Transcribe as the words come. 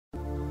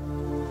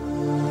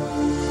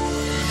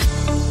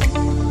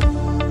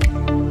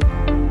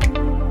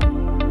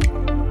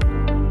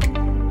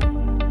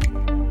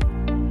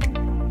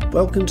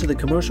Welcome to the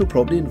Commercial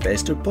Property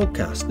Investor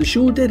Podcast, the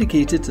show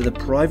dedicated to the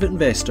private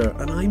investor,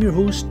 and I'm your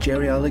host,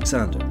 Jerry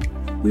Alexander.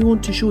 We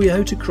want to show you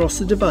how to cross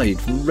the divide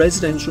from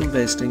residential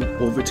investing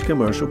over to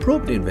commercial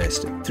property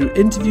investing. Through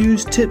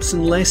interviews, tips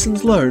and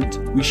lessons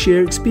learned, we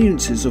share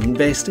experiences of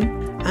investing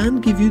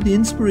and give you the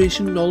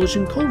inspiration, knowledge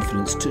and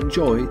confidence to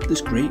enjoy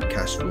this great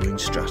cash flowing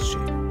strategy.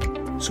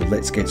 So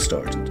let's get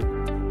started.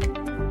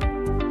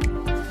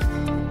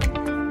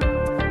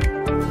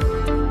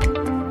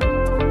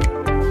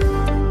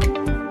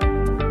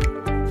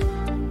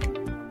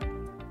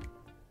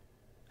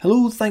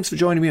 Hello, thanks for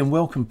joining me and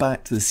welcome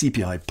back to the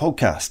CPI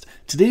podcast.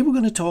 Today we're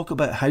going to talk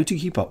about how to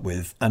keep up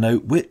with and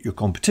outwit your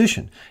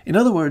competition. In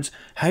other words,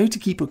 how to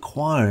keep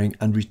acquiring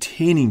and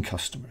retaining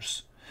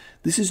customers.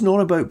 This is not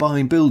about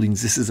buying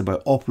buildings, this is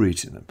about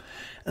operating them.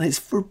 And it's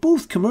for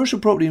both commercial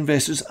property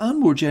investors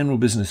and more general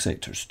business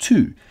sectors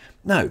too.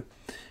 Now,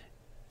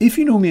 if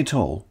you know me at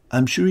all,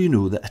 I'm sure you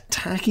know that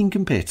attacking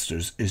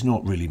competitors is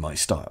not really my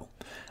style.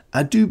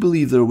 I do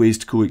believe there are ways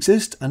to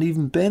coexist and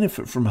even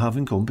benefit from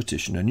having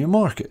competition in your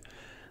market.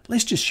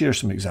 Let's just share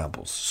some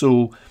examples.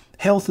 So,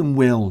 health and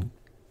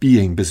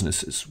well-being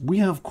businesses. We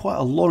have quite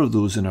a lot of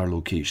those in our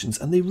locations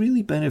and they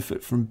really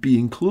benefit from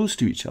being close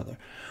to each other.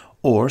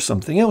 Or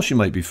something else you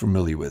might be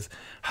familiar with.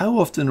 How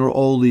often are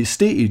all the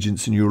estate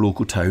agents in your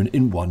local town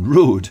in one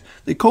road?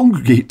 They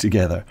congregate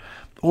together.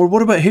 Or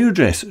what about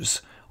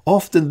hairdressers?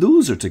 Often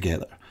those are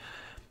together.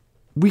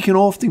 We can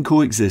often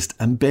coexist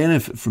and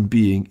benefit from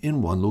being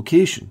in one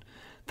location.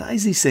 That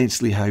is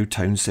essentially how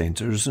town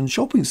centres and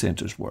shopping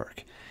centres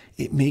work.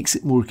 It makes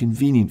it more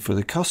convenient for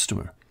the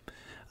customer.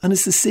 And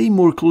it's the same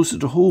more closer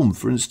to home,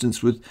 for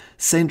instance, with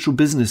central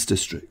business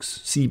districts,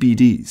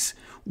 CBDs,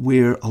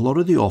 where a lot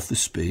of the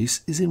office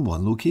space is in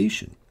one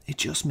location. It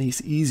just makes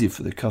it easier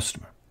for the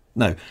customer.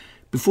 Now,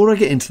 before I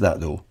get into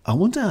that though, I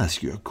want to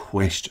ask you a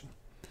question.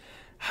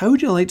 How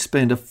would you like to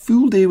spend a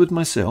full day with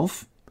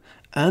myself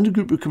and a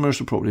group of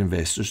commercial property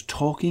investors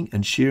talking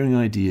and sharing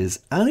ideas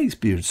and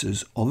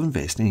experiences of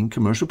investing in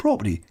commercial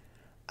property,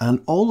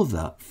 and all of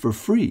that for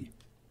free?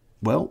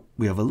 Well,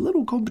 we have a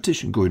little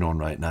competition going on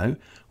right now.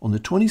 On the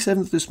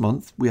 27th this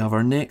month, we have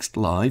our next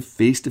live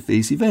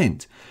face-to-face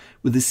event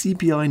with the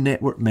CPI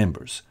Network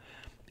members.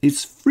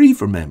 It's free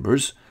for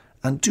members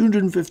and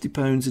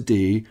 £250 a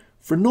day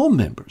for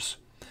non-members.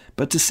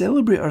 But to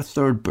celebrate our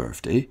third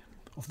birthday,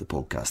 of the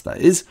podcast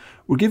that is,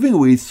 we're giving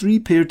away 3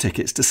 pair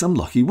tickets to some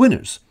lucky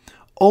winners.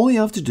 All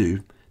you have to do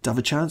to have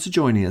a chance of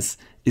joining us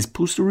is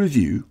post a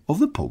review of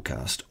the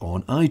podcast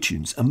on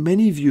iTunes. And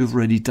many of you have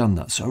already done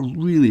that, so I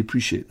really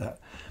appreciate that.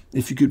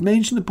 If you could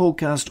mention the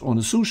podcast on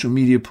a social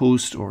media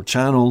post or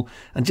channel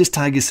and just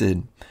tag us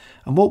in.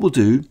 And what we'll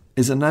do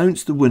is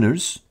announce the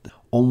winners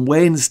on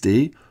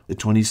Wednesday, the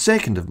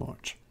 22nd of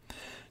March.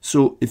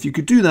 So if you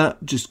could do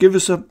that, just give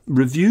us a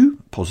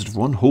review, positive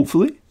one,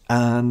 hopefully,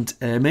 and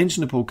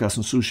mention the podcast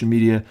on social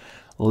media.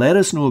 Let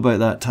us know about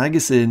that, tag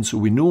us in so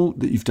we know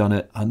that you've done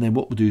it. And then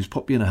what we'll do is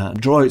pop you in a hat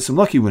and draw out some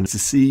lucky winners to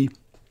see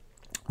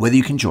whether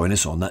you can join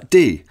us on that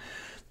day.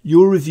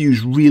 Your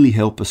reviews really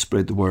help us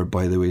spread the word,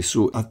 by the way,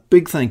 so a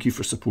big thank you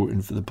for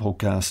supporting for the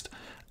podcast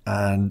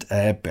and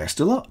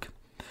best of luck.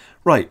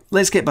 Right,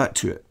 let's get back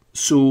to it.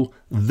 So,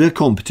 the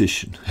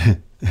competition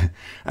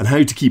and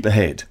how to keep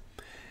ahead.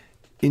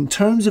 In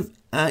terms of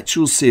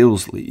actual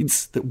sales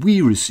leads that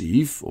we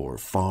receive or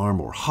farm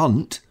or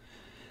hunt,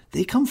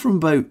 they come from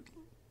about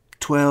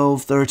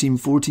 12, 13,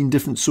 14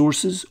 different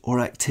sources or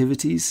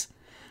activities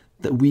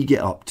that we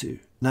get up to.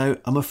 Now,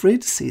 I'm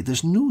afraid to say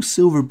there's no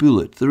silver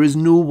bullet. There is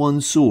no one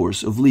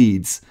source of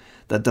leads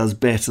that does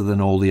better than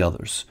all the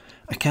others.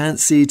 I can't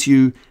say to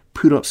you,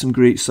 put up some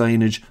great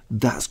signage,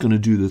 that's going to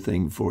do the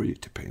thing for you. It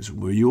depends on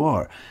where you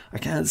are. I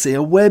can't say a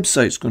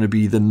website's going to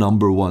be the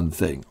number one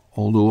thing,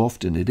 although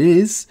often it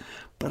is.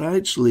 But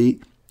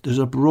actually, there's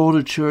a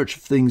broader church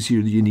of things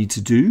here that you need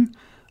to do,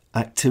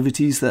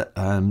 activities that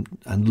and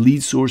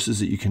lead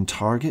sources that you can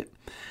target.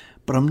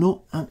 But I'm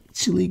not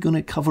actually going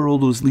to cover all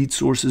those lead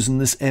sources in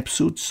this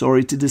episode,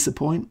 sorry to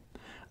disappoint.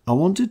 I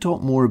want to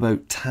talk more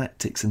about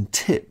tactics and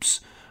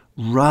tips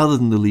rather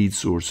than the lead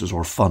sources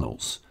or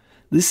funnels.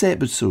 This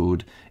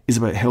episode is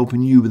about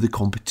helping you with the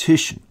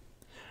competition.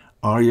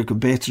 Are your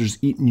competitors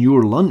eating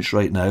your lunch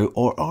right now,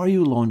 or are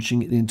you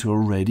launching it into a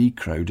already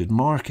crowded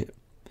market?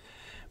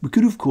 We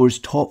could of course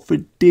talk for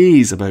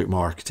days about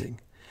marketing.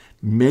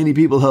 Many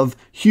people have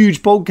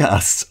huge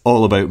podcasts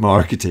all about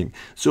marketing,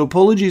 so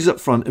apologies up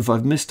front if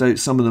I've missed out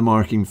some of the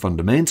marketing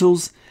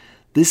fundamentals.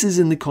 This is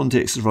in the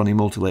context of running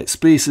multi-let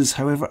spaces.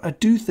 However, I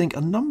do think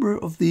a number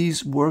of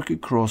these work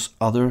across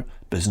other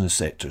business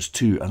sectors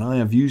too, and I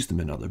have used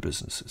them in other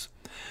businesses.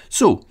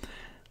 So,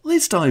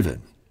 let's dive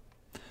in.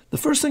 The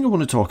first thing I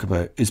want to talk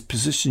about is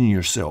positioning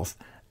yourself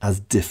as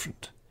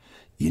different.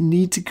 You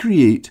need to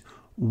create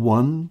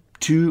 1,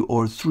 2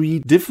 or 3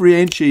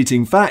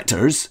 differentiating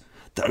factors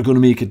that are going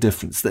to make a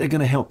difference, that are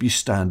going to help you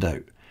stand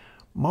out.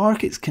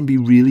 Markets can be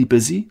really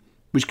busy,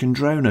 which can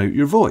drown out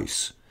your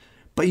voice.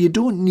 But you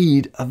don't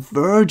need a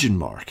virgin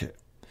market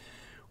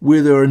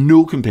where there are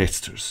no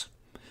competitors.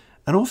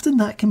 And often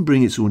that can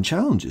bring its own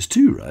challenges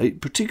too, right?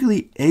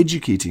 Particularly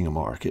educating a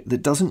market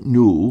that doesn't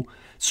know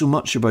so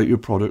much about your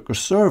product or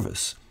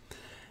service.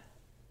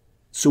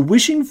 So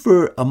wishing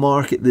for a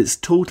market that's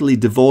totally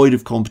devoid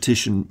of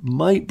competition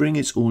might bring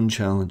its own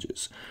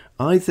challenges.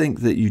 I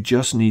think that you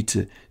just need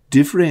to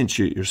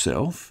differentiate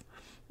yourself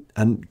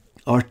and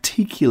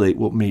articulate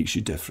what makes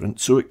you different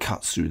so it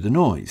cuts through the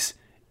noise.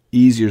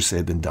 Easier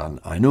said than done,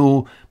 I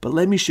know, but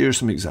let me share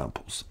some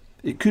examples.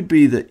 It could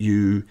be that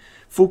you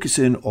focus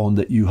in on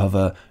that you have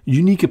a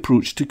unique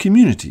approach to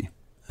community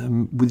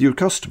with your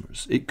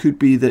customers. It could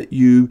be that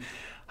you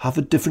have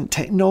a different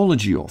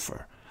technology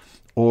offer,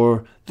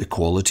 or the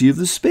quality of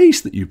the space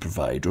that you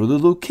provide, or the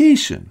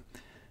location,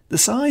 the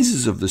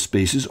sizes of the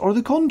spaces, or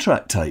the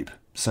contract type.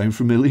 Sound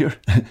familiar?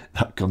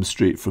 That comes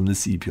straight from the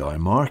CPI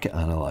market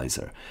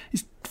analyzer.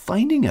 It's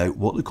finding out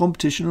what the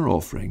competition are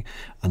offering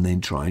and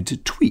then trying to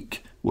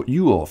tweak what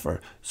you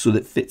offer so that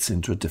it fits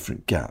into a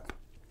different gap.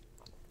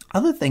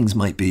 Other things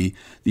might be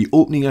the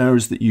opening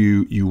hours that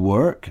you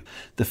work,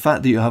 the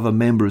fact that you have a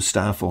member of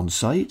staff on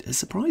site. It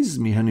surprises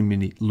me how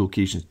many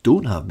locations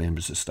don't have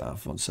members of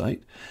staff on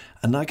site.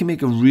 And that can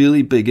make a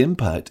really big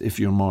impact if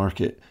your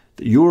market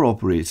that you're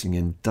operating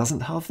in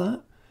doesn't have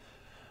that.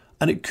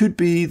 And it could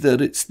be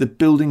that it's the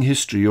building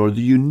history or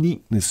the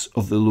uniqueness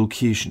of the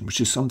location, which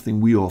is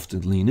something we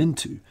often lean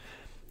into.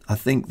 I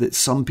think that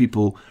some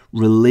people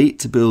relate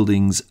to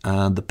buildings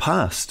and the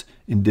past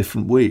in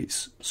different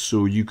ways.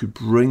 So you could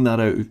bring that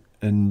out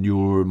in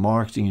your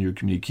marketing and your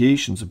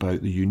communications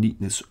about the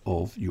uniqueness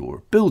of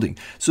your building.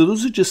 So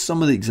those are just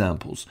some of the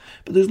examples,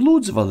 but there's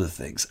loads of other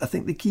things. I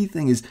think the key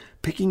thing is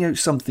picking out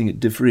something that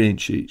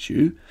differentiates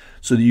you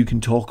so that you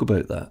can talk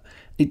about that.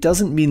 It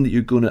doesn't mean that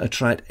you're going to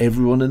attract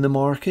everyone in the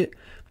market,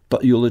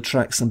 but you'll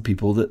attract some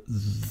people that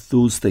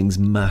those things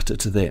matter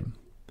to them.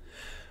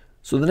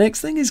 So the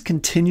next thing is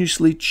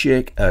continuously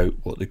check out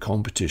what the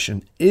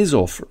competition is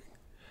offering.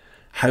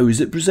 How is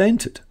it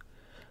presented?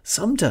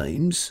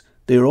 Sometimes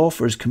their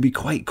offers can be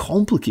quite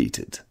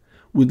complicated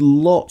with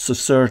lots of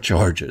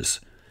surcharges.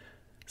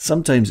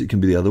 Sometimes it can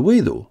be the other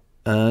way though,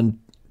 and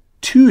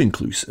too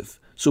inclusive.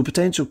 So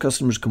potential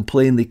customers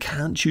complain they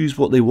can't choose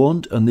what they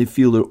want and they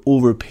feel they're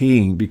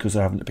overpaying because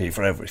they're having to pay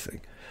for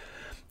everything.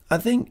 I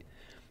think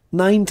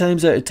 9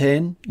 times out of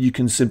 10, you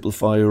can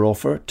simplify your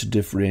offer to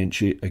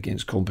differentiate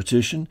against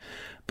competition.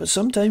 But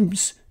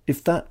sometimes,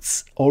 if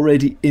that's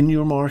already in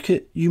your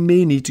market, you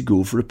may need to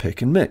go for a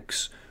pick and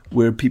mix,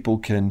 where people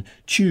can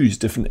choose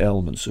different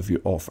elements of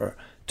your offer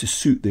to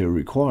suit their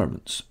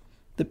requirements.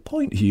 The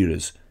point here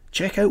is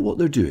check out what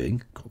they're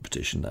doing,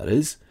 competition that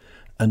is,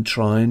 and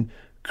try and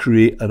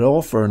create an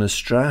offer and a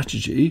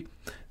strategy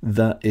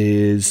that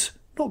is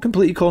not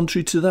completely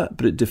contrary to that,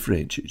 but it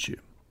differentiates you.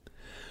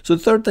 So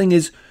the third thing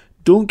is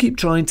don't keep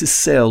trying to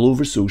sell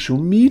over social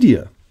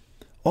media.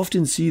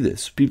 Often see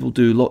this. People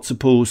do lots of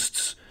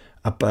posts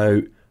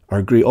about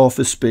our great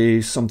office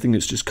space, something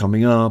that's just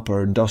coming up,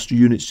 our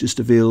industrial unit's just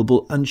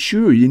available. And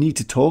sure, you need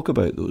to talk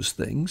about those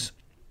things.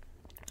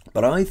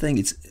 But I think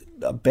it's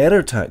a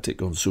better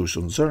tactic on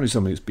social, and certainly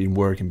something that's been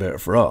working better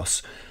for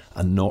us,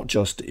 and not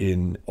just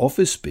in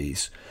office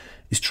space,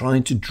 is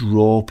trying to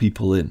draw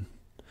people in.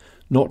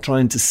 Not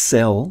trying to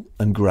sell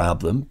and grab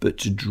them, but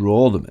to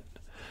draw them in.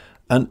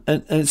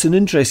 And it's an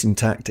interesting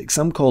tactic.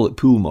 Some call it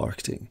pool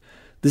marketing.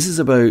 This is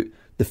about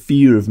the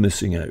fear of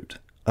missing out,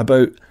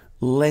 about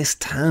less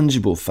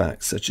tangible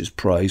facts such as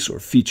price or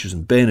features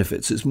and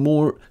benefits. It's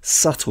more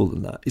subtle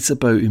than that. It's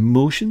about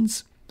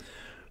emotions.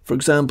 For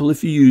example,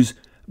 if you use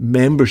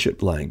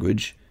membership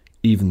language,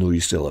 even though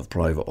you still have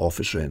private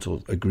office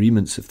rental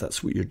agreements, if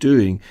that's what you're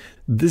doing,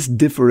 this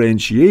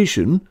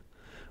differentiation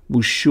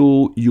will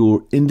show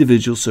your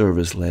individual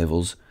service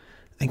levels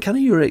and kind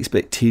of your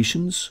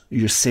expectations,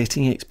 your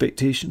setting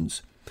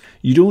expectations.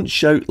 You don't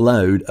shout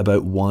loud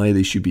about why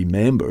they should be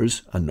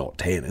members and not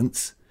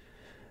tenants,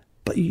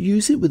 but you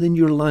use it within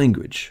your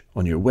language,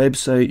 on your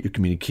website, your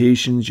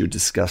communications, your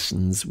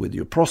discussions with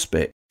your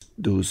prospect,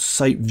 those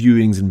site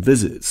viewings and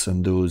visits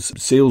and those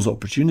sales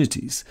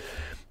opportunities.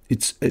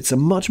 It's a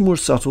much more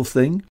subtle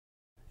thing.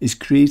 It's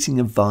creating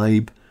a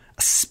vibe,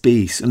 a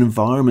space, an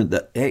environment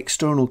that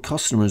external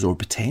customers or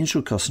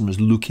potential customers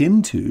look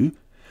into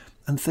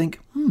and think,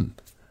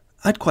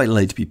 I'd quite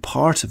like to be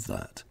part of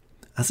that.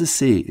 As I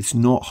say, it's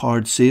not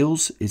hard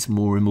sales, it's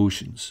more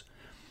emotions.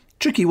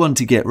 Tricky one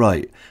to get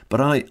right,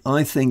 but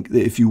I think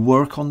that if you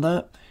work on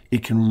that,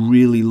 it can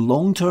really,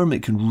 long term,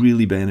 it can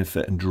really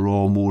benefit and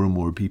draw more and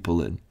more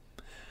people in.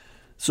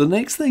 So the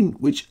next thing,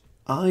 which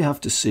I have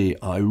to say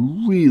I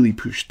really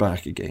pushed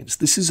back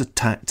against, this is a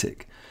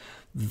tactic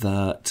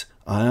that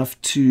I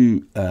have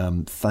to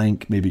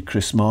thank maybe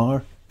Chris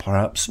Marr,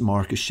 perhaps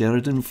Marcus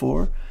Sheridan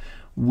for,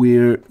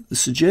 where the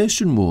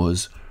suggestion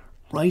was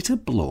write a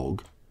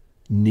blog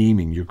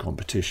naming your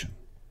competition.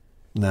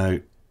 Now,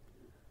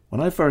 when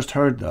I first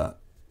heard that,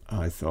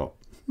 I thought,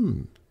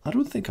 I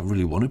don't think I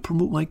really want to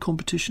promote my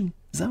competition.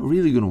 Is that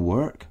really going to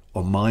work?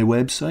 On my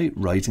website,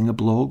 writing a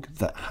blog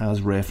that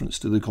has reference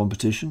to the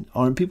competition?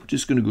 Aren't people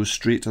just going to go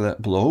straight to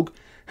that blog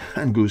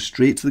and go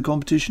straight to the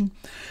competition?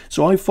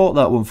 So I fought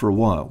that one for a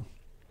while.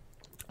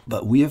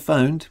 But we have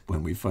found,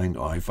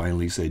 I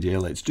finally said, yeah,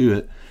 let's do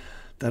it,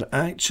 that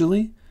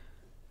actually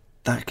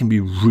that can be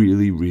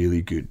really,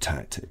 really good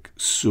tactic.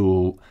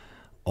 So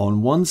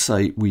on one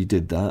site we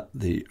did that,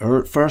 the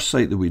first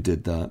site that we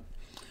did that,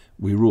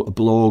 we wrote a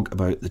blog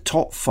about the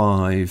top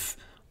 5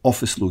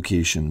 office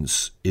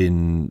locations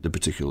in the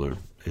particular,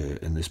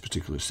 in this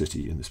particular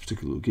city, in this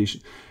particular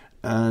location.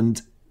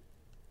 And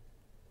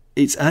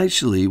it's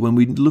actually, when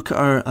we look at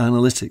our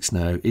analytics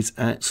now, it's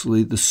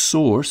actually the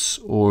source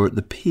or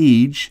the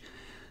page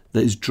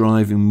that is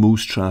driving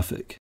most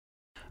traffic.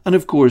 And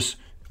of course,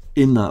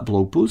 in that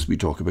blog post, we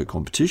talk about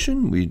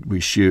competition, we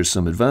share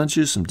some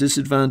advantages, some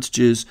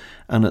disadvantages,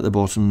 and at the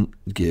bottom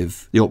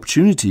give the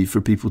opportunity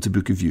for people to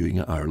book a viewing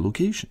at our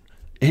location.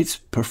 It's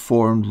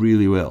performed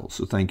really well.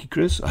 So thank you,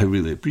 Chris. I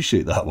really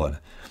appreciate that one.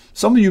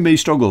 Some of you may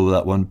struggle with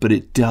that one, but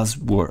it does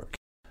work.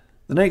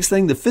 The next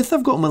thing, the 5th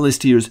I've got on my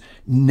list here, is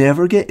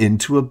never get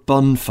into a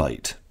bun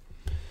fight.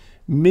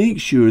 Make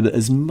sure that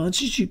as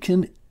much as you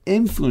can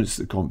influence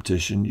the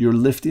competition, you're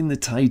lifting the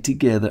tide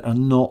together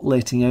and not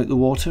letting out the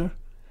water.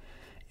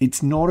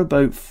 It's not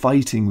about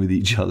fighting with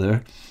each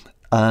other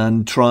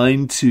and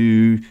trying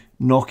to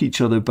knock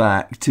each other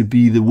back to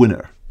be the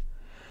winner.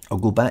 I'll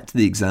go back to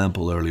the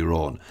example earlier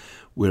on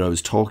where I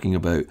was talking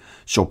about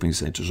shopping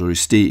centres or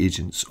estate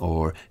agents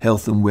or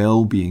health and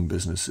well-being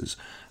businesses.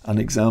 An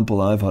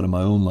example I've had in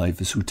my own life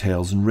is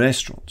hotels and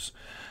restaurants.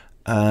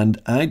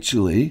 And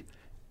actually,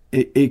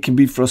 it can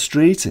be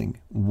frustrating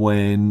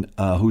when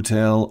a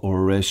hotel or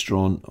a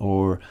restaurant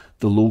or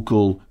the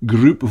local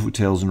group of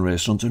hotels and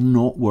restaurants are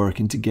not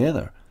working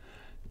together.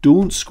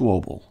 Don't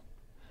squabble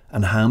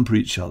and hamper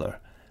each other.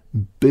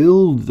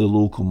 Build the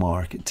local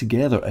market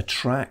together.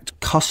 Attract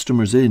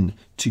customers in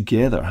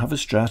together. Have a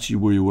strategy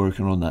where you're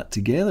working on that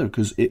together,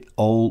 because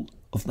all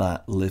of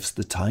that lifts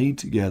the tide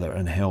together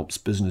and helps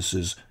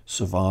businesses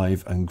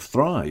survive and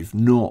thrive,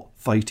 not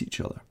fight each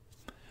other.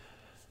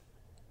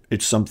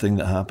 It's something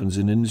that happens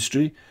in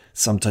industry.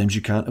 Sometimes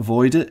you can't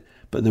avoid it,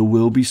 but there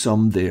will be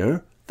some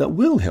there that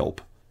will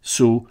help.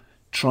 So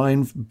try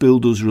and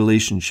build those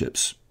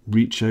relationships.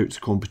 Reach out to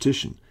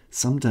competition.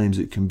 Sometimes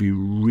it can be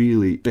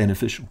really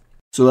beneficial.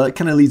 So that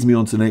kind of leads me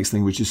on to the next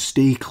thing, which is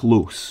stay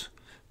close.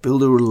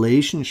 Build a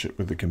relationship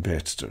with the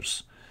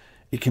competitors.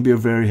 It can be a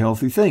very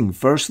healthy thing.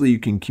 Firstly, you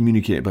can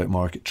communicate about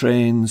market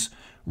trends,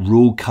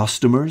 rogue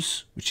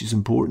customers, which is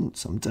important.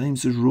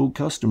 Sometimes there's rogue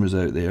customers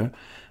out there,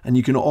 and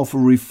you can offer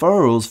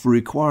referrals for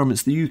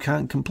requirements that you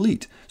can't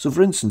complete. So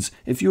for instance,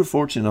 if you're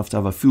fortunate enough to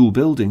have a full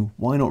building,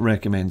 why not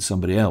recommend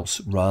somebody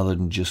else rather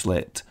than just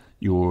let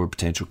your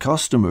potential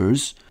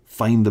customers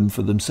find them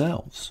for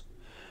themselves?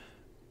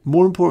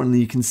 More importantly,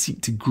 you can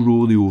seek to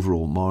grow the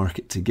overall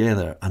market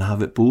together and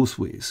have it both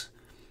ways.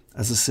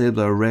 As I said,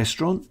 with our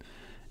restaurant,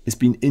 it's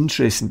been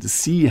interesting to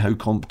see how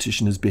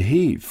competition has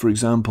behaved. For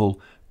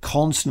example,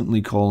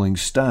 constantly calling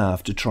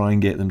staff to try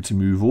and get them to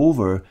move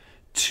over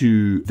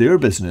to their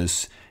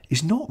business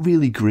is not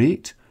really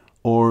great,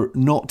 or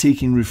not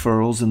taking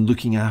referrals and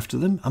looking after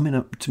them. I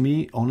mean, to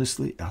me,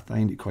 honestly, I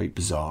find it quite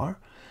bizarre.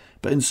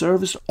 But in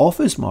service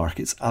office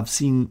markets, I've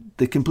seen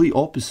the complete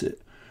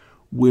opposite,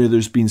 where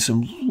there's been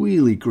some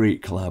really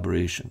great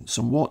collaboration,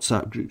 some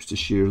WhatsApp groups to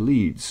share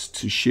leads,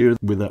 to share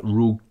with that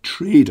rogue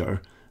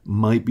trader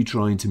might be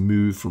trying to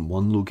move from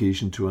one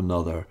location to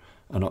another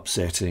and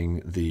upsetting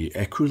the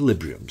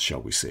equilibrium, shall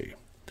we say.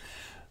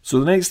 So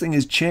the next thing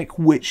is check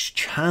which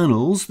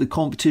channels the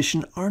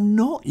competition are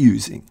not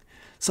using.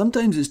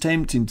 Sometimes it's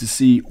tempting to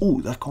see, oh,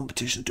 that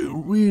competition is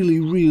doing really,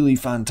 really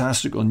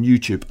fantastic on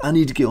YouTube. I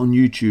need to get on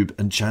YouTube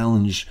and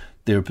challenge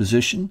their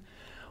position.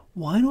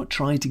 Why not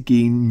try to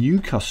gain new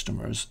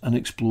customers and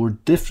explore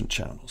different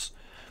channels?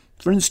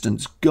 For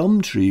instance,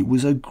 Gumtree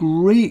was a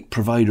great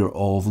provider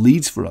of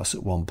leads for us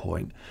at one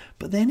point,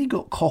 but then he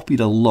got copied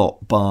a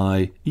lot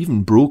by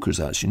even brokers,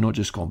 actually, not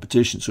just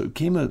competition. So it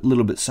became a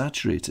little bit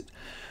saturated.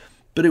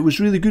 But it was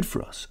really good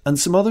for us. And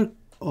some other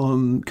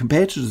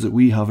competitors that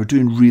we have are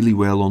doing really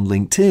well on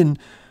LinkedIn,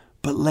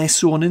 but less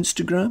so on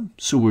Instagram.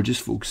 So we're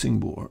just focusing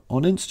more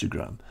on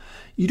Instagram.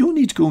 You don't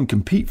need to go and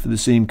compete for the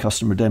same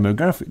customer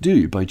demographic, do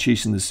you, by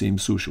chasing the same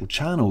social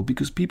channel,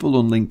 because people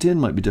on LinkedIn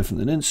might be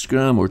different than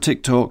Instagram or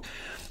TikTok.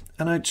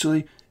 And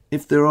actually,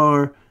 if there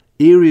are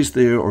areas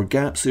there or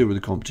gaps there where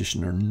the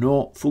competition are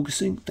not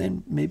focusing,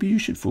 then maybe you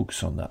should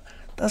focus on that.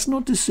 That's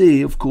not to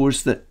say, of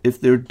course, that if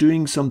they're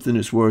doing something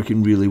that's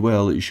working really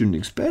well, that you shouldn't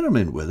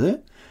experiment with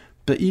it.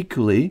 But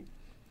equally,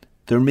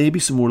 there may be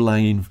some more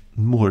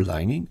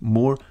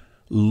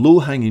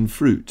low-hanging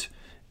fruit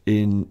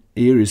in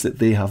areas that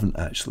they haven't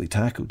actually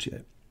tackled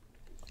yet.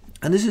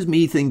 And this is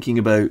me thinking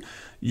about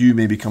you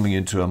maybe coming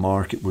into a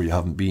market where you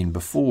haven't been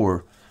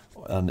before,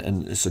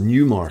 and it's a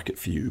new market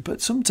for you.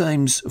 But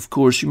sometimes, of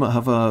course, you might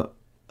have a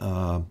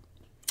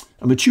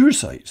mature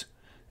site.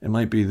 It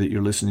might be that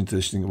you're listening to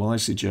this thinking, well, I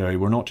see, Jerry,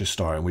 we're not just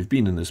starting. We've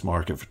been in this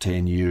market for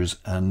 10 years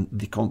and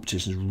the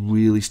competition is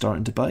really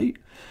starting to bite.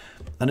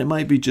 And it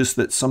might be just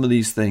that some of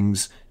these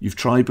things you've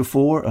tried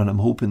before, and I'm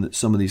hoping that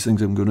some of these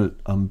things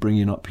I'm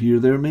bringing up here,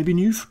 they're maybe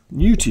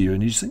new to you,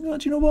 and you just think, oh,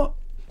 do you know what?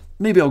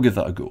 Maybe I'll give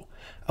that a go.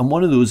 And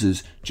one of those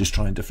is just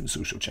trying different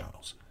social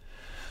channels.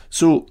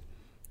 So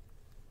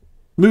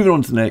moving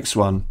on to the next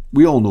one,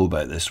 we all know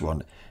about this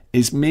one,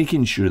 is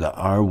making sure that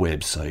our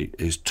website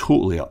is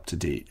totally up to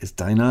date. It's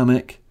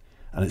dynamic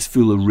and it's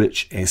full of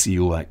rich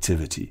SEO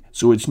activity.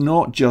 So it's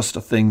not just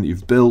a thing that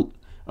you've built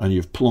and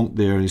you've plonked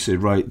there and you say,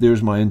 right,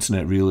 there's my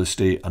internet real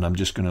estate and I'm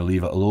just going to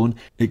leave it alone.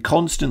 It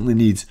constantly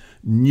needs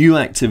new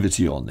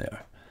activity on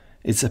there.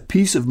 It's a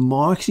piece of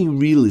marketing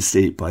real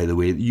estate, by the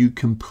way, that you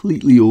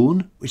completely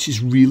own, which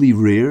is really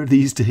rare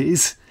these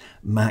days.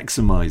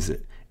 Maximize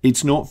it.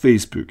 It's not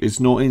Facebook, it's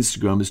not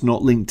Instagram, it's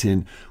not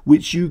LinkedIn,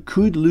 which you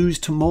could lose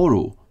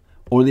tomorrow,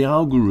 or the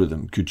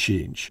algorithm could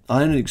change.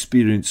 I had an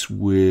experience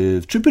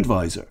with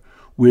TripAdvisor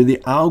where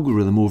the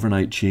algorithm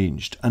overnight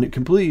changed and it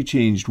completely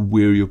changed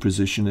where your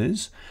position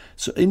is.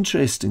 So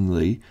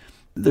interestingly,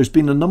 there's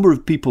been a number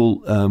of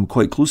people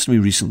quite close to me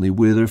recently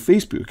where their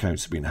Facebook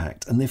accounts have been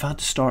hacked and they've had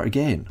to start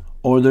again,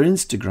 or their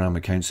Instagram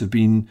accounts have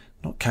been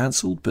not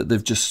cancelled, but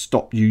they've just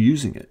stopped you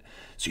using it.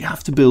 So you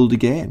have to build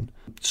again.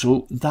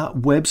 So that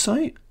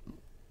website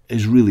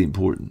is really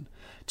important.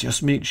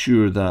 Just make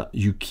sure that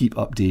you keep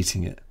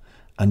updating it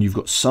and you've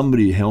got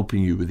somebody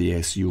helping you with the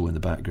SEO in the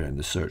background,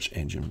 the search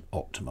engine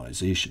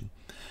optimization.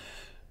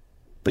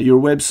 But your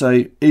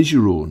website is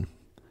your own,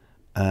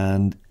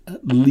 and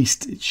at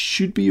least it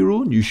should be your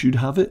own. You should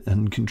have it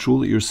and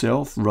control it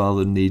yourself rather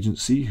than an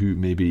agency who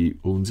maybe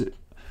owns it.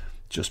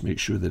 Just make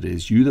sure that it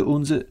is you that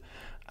owns it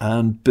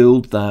and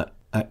build that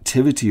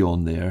activity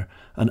on there.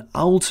 And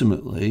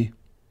ultimately,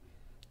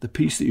 the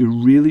piece that you're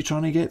really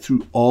trying to get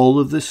through all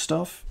of this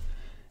stuff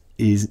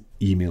is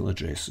email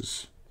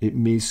addresses. It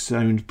may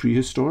sound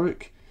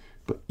prehistoric,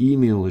 but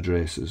email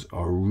addresses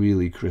are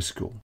really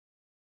critical.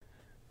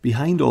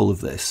 Behind all of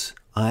this,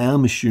 I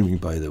am assuming,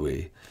 by the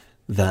way,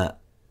 that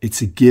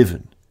it's a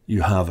given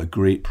you have a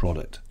great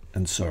product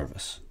and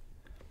service.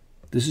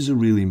 This is a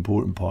really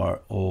important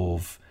part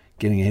of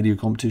getting ahead of your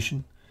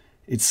competition.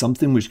 It's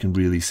something which can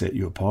really set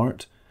you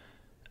apart,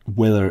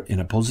 whether in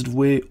a positive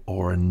way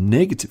or a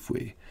negative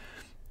way.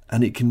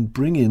 And it can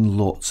bring in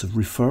lots of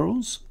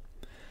referrals.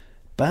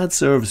 Bad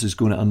service is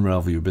going to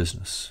unravel your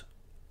business.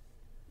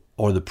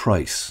 Or the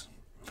price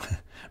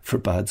for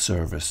bad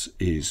service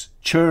is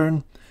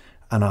churn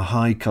and a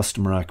high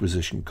customer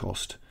acquisition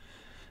cost,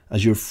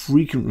 as you're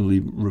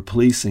frequently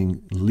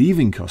replacing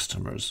leaving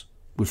customers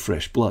with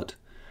fresh blood.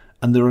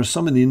 And there are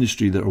some in the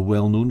industry that are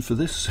well known for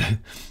this,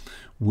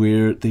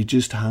 where they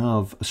just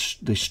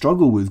they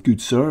struggle with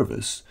good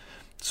service.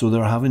 So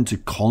they're having to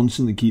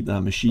constantly keep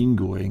that machine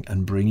going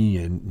and bringing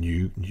in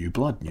new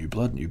blood,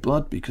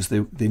 because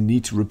they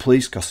need to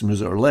replace customers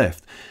that are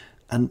left.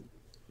 And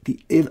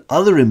the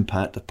other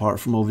impact,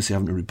 apart from obviously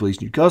having to replace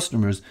new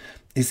customers,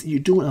 is that you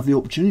don't have the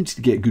opportunity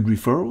to get good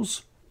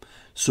referrals.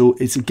 So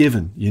it's a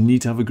given. You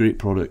need to have a great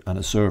product and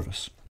a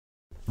service.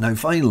 Now,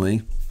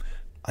 finally,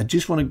 I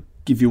just want to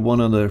give you one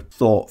other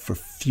thought for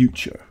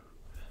future.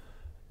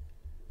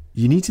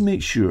 You need to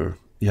make sure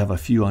you have a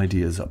few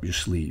ideas up your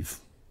sleeve.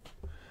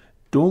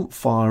 Don't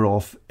fire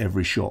off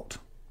every shot,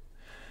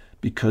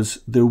 because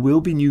there will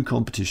be new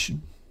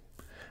competition.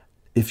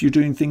 If you're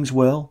doing things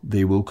well,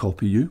 they will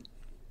copy you,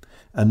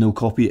 and they'll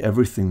copy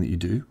everything that you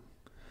do.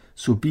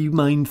 So be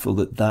mindful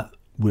that that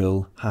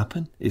will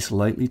happen. It's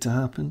likely to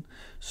happen.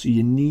 So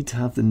you need to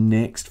have the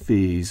next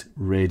phase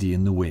ready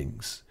in the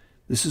wings.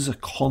 This is a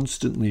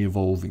constantly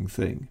evolving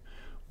thing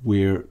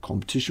where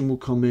competition will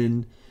come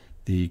in,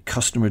 the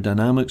customer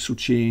dynamics will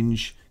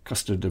change,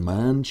 customer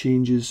demand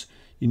changes.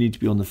 You need to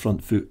be on the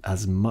front foot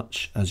as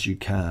much as you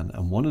can.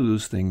 And one of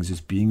those things is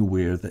being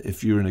aware that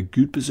if you're in a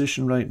good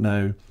position right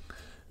now,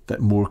 that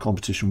more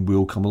competition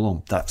will come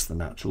along. That's the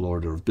natural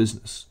order of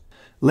business.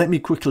 Let me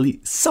quickly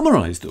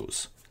summarize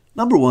those.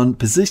 Number one,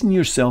 position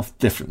yourself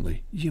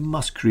differently. You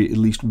must create at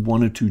least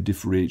one or two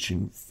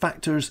differentiating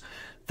factors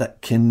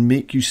that can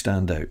make you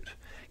stand out.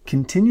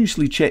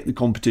 Continuously check the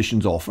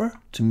competition's offer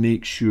to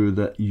make sure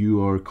that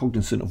you are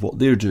cognizant of what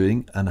they're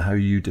doing and how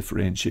you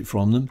differentiate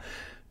from them.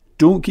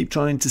 Don't keep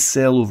trying to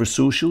sell over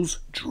socials.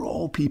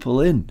 Draw people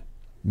in.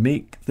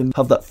 Make them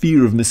have that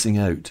fear of missing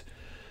out.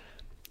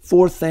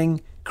 Fourth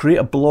thing, create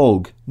a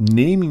blog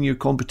naming your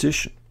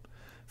competition.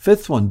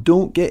 Fifth one,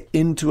 don't get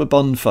into a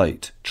bun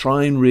fight.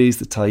 Try and raise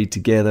the tide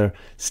together.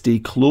 Stay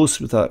close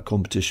with that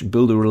competition.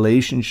 Build a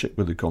relationship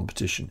with the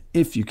competition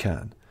if you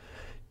can.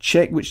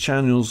 Check which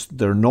channels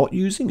they're not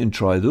using and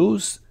try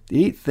those.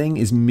 The eighth thing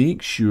is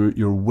make sure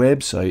your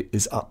website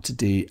is up to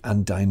date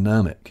and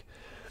dynamic.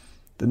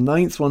 The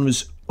ninth one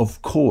was,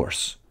 of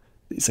course,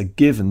 it's a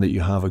given that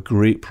you have a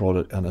great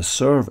product and a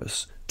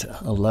service to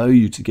allow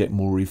you to get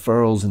more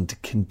referrals and to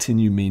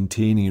continue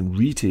maintaining and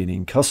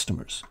retaining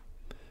customers.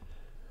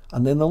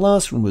 And then the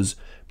last one was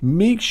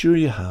make sure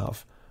you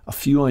have a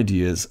few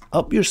ideas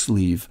up your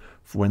sleeve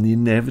for when the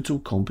inevitable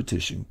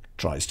competition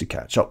tries to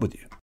catch up with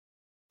you.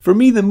 For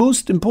me, the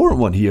most important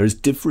one here is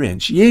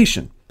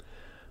differentiation.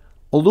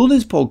 Although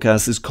this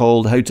podcast is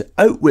called How to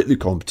Outwit the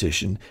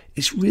Competition,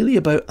 it's really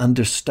about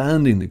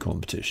understanding the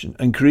competition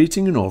and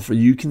creating an offer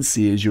you can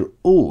see as your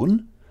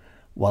own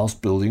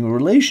whilst building a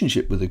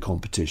relationship with the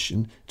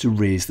competition to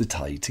raise the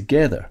tide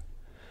together.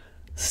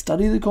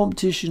 Study the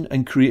competition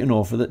and create an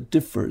offer that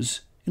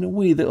differs in a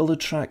way that will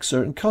attract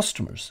certain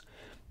customers.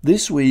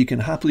 This way you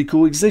can happily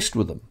coexist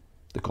with them,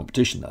 the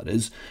competition that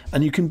is,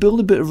 and you can build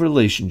a bit of a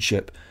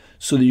relationship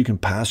so that you can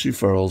pass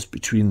referrals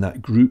between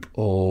that group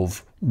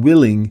of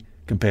willing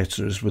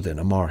competitors within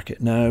a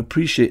market. Now, I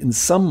appreciate in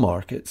some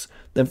markets,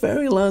 the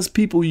very last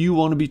people you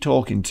want to be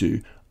talking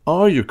to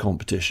are your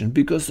competition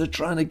because they're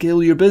trying to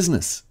kill your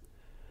business.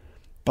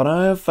 But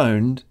I have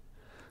found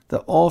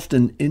that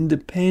often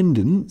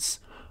independents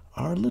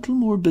are a little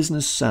more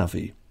business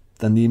savvy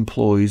than the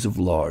employees of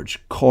large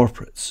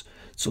corporates.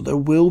 So there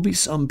will be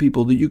some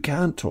people that you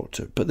can't talk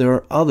to, but there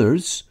are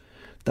others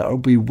that will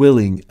be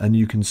willing, and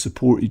you can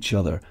support each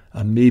other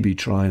and maybe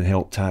try and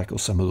help tackle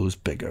some of those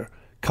bigger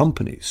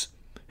companies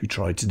who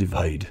try to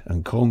divide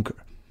and conquer.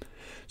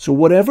 So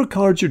whatever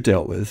cards you're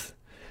dealt with,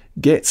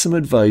 get some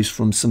advice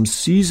from some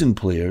seasoned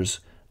players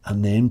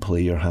and then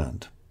play your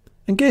hand.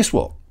 And guess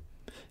what?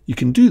 You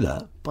can do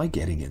that by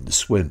getting in the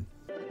swim.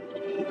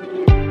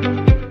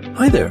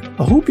 Hi there,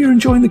 I hope you're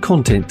enjoying the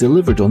content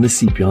delivered on the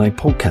CPI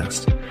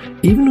podcast.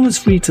 Even though it's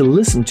free to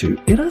listen to,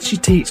 it actually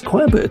takes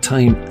quite a bit of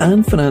time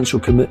and financial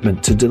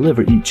commitment to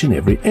deliver each and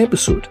every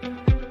episode.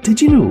 Did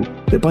you know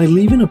that by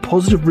leaving a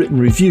positive written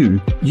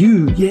review,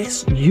 you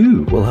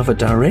will have a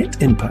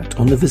direct impact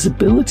on the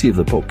visibility of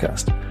the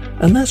podcast?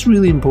 And that's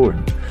really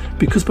important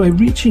because by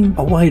reaching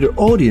a wider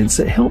audience,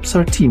 it helps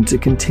our team to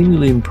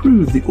continually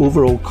improve the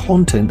overall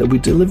content that we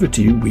deliver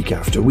to you week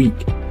after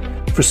week.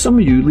 For some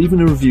of you, leaving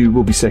a review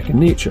will be second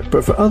nature,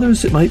 but for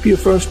others, it might be a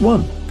first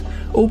one.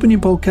 Open your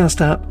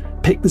podcast app,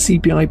 pick the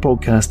CPI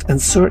podcast and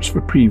search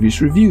for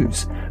previous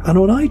reviews. And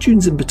on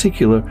iTunes in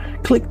particular,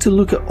 click to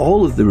look at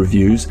all of the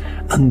reviews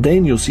and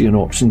then you'll see an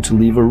option to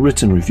leave a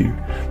written review.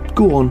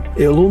 Go on,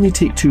 it'll only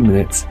take 2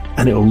 minutes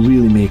and it'll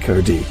really make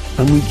our day.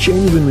 And we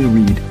genuinely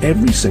read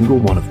every single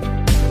one of them.